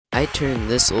I turned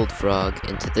this old frog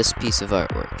into this piece of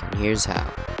artwork, and here's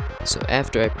how. So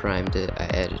after I primed it, I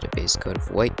added a base coat of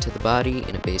white to the body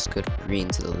and a base coat of green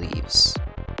to the leaves.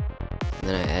 And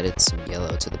then I added some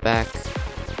yellow to the back,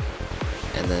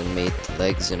 and then made the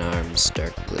legs and arms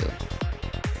dark blue.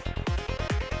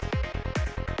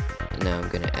 And now I'm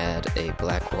going to add a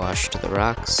black wash to the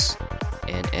rocks,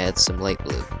 and add some light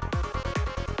blue.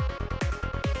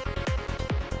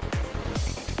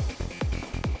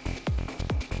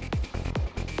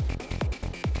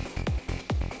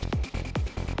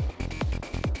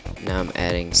 Now I'm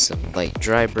adding some light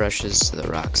dry brushes to the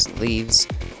rocks and leaves,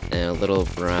 and a little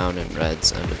brown and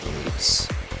reds under the leaves.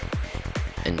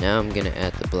 And now I'm going to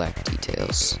add the black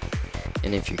details.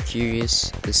 And if you're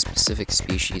curious, this specific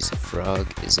species of frog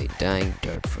is a dying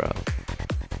dart frog.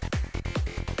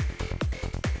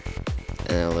 And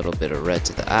then a little bit of red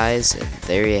to the eyes, and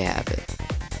there you have it.